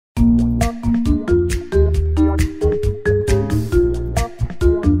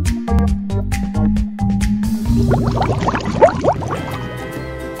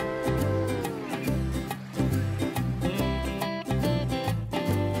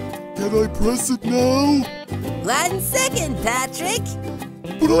Can I press it now? 1 second, Patrick.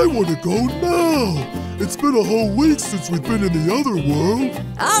 But I want to go now. It's been a whole week since we've been in the other world.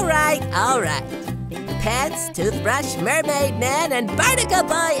 All right, all right. Pants, toothbrush, mermaid man, and barnacle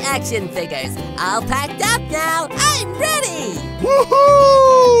boy action figures. All packed up now. I'm ready.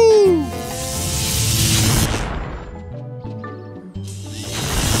 Woohoo!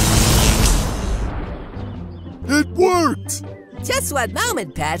 It worked! Just one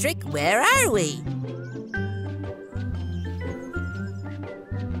moment, Patrick. Where are we?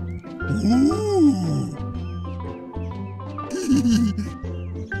 Ooh!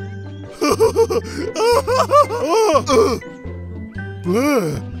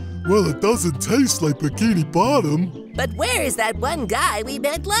 Bleh! Well, it doesn't taste like Bikini Bottom. But where is that one guy we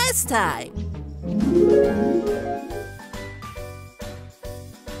met last time?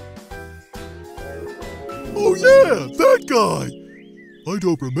 Oh yeah, that guy! I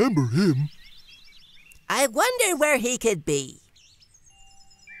don't remember him. I wonder where he could be.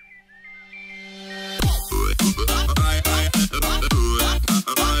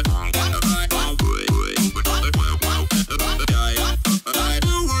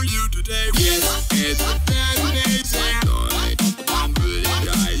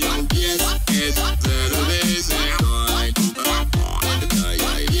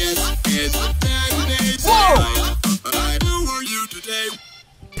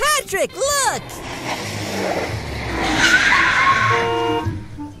 Patrick, look!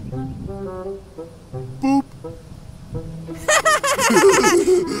 Boop.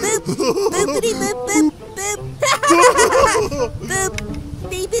 Boop, boopity boop boop boop. Boop,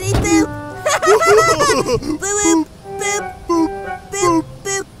 beepity boop. Boop, boop, boop, boop,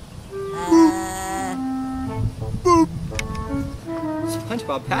 boop. Boop.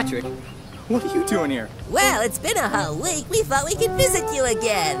 Spongebob, Patrick, what are you doing here? Well, it's been a whole week. We thought we could visit you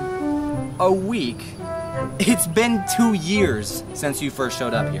again. A week? It's been 2 years since you first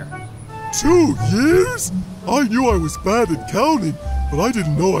showed up here. 2 years? I knew I was bad at counting, but I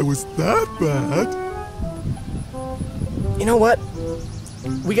didn't know I was that bad. You know what?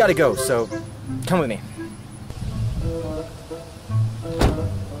 We gotta go, so come with me.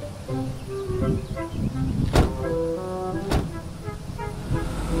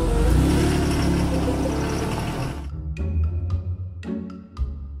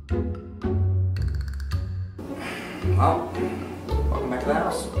 Well, welcome back to the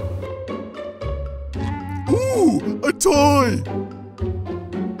house. Ooh, a toy!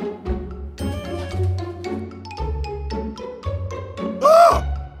 Ah!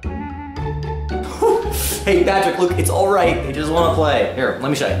 Hey, Patrick, look, it's all right. They just want to play. Here, let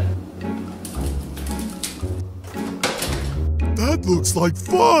me show you. That looks like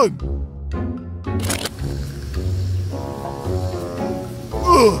fun!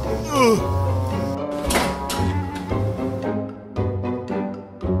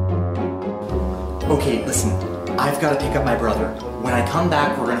 Okay, listen, I've got to pick up my brother. When I come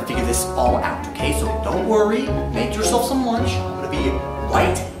back, we're gonna figure this all out, okay? So don't worry, make yourself some lunch. I'm gonna be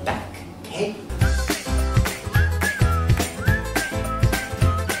right back, okay?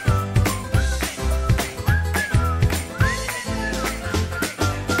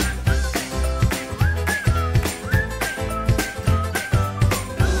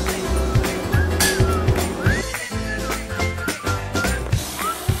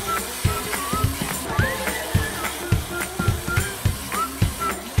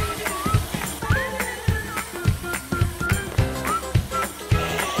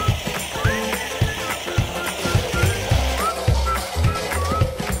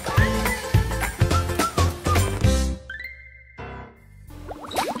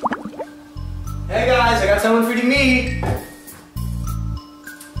 Hey guys, I got someone for you to meet.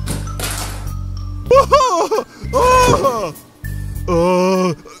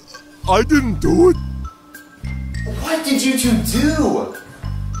 I didn't do it. What did you two do?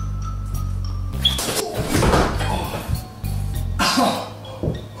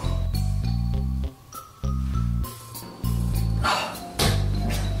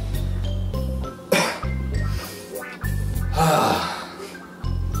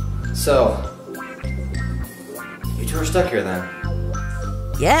 So, you two are stuck here then?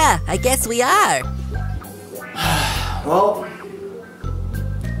 Yeah, I guess we are. Well,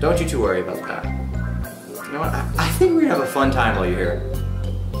 don't you two worry about that. You know what, I think we're gonna have a fun time while you're here.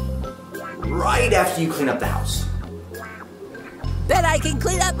 Right after you clean up the house. Bet I can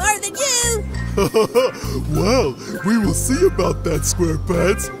clean up more than you. Well, we will see about that,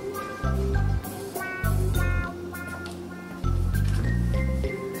 SquarePants.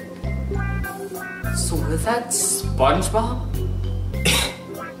 So was that SpongeBob?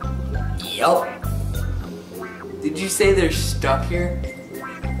 Yup. Did you say they're stuck here?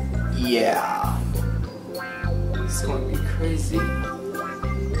 Yeah. It's going to be crazy.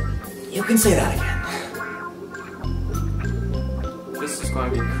 You can say that again. This is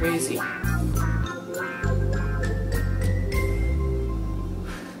going to be crazy.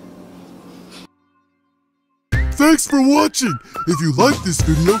 Thanks for watching. If you like this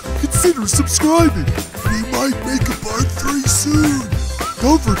video, consider subscribing. We might make a part 3 soon.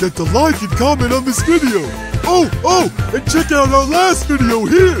 Don't forget to like and comment on this video. Oh, and check out our last video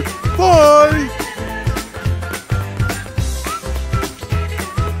here. Bye!